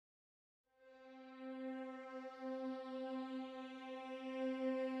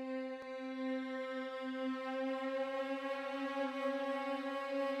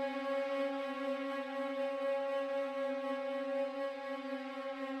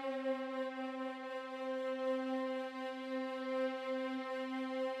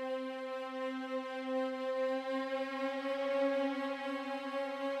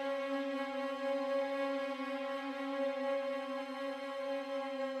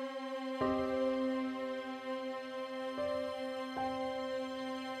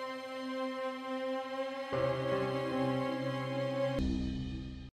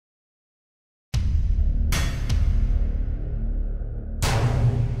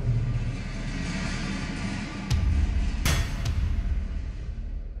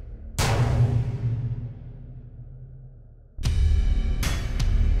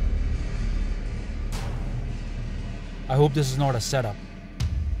hope this is not a setup.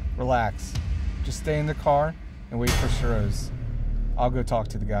 Relax. Just stay in the car and wait for Shiroz. I'll go talk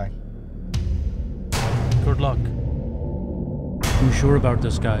to the guy. Good luck. You sure about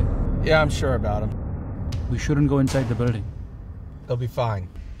this guy? Yeah, I'm sure about him. We shouldn't go inside the building. They'll be fine.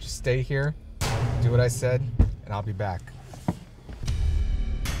 Just stay here, do what I said, and I'll be back.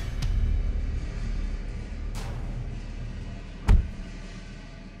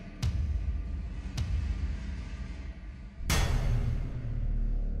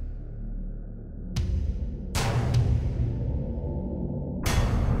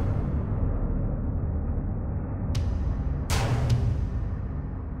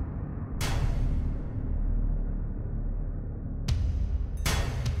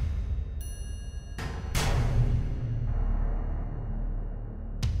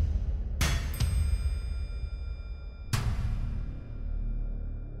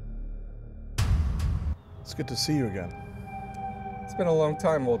 It's good to see you again. It's been a long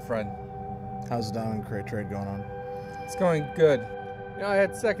time, old friend. How's the diamond crate trade going on? It's going good. You know, I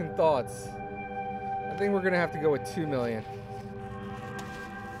had second thoughts. I think we're gonna have to go with 2 million.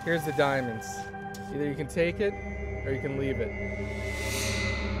 Here's the diamonds. Either you can take it or you can leave it.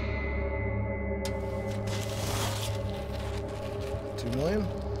 $2 million?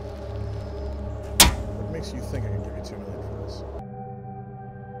 What makes you think I can give you $2 million for this?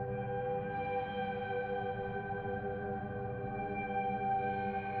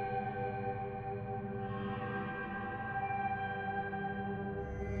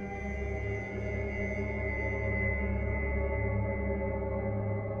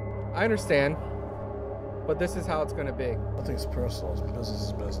 I understand, but this is how it's gonna be. Nothing's personal. Business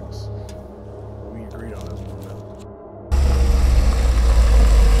is business. We agreed on it.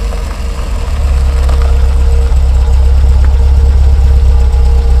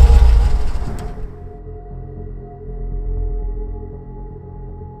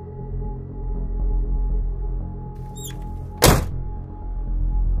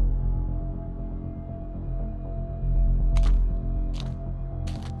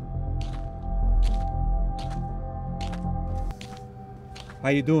 How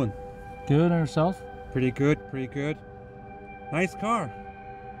you doing? Good, and yourself? Pretty good, pretty good. Nice car.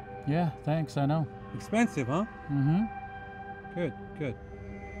 Yeah, thanks, I know. Expensive, huh? Mm-hmm. Good, good.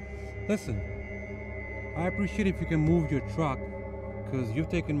 Listen, I appreciate if you can move your truck, because you've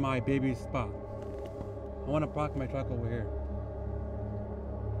taken my baby's spot. I want to park my truck over here.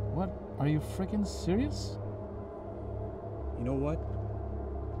 What? Are you freaking serious? You know what?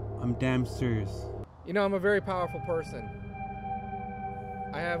 I'm damn serious. You know, I'm a very powerful person.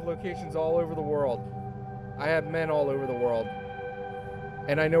 I have locations all over the world. I have men all over the world.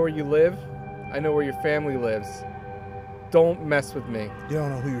 And I know where you live. I know where your family lives. Don't mess with me. You don't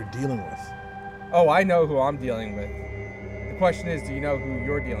know who you're dealing with. Oh, I know who I'm dealing with. The question is, do you know who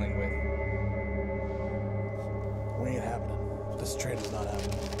you're dealing with? We ain't happening. This trade is not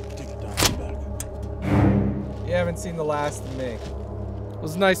happening. Take the diamond back. You haven't seen the last of me. It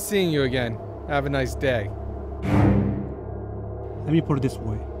was nice seeing you again. Have a nice day. Let me put it this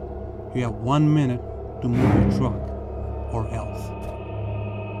way. You have 1 minute to move your truck, or else.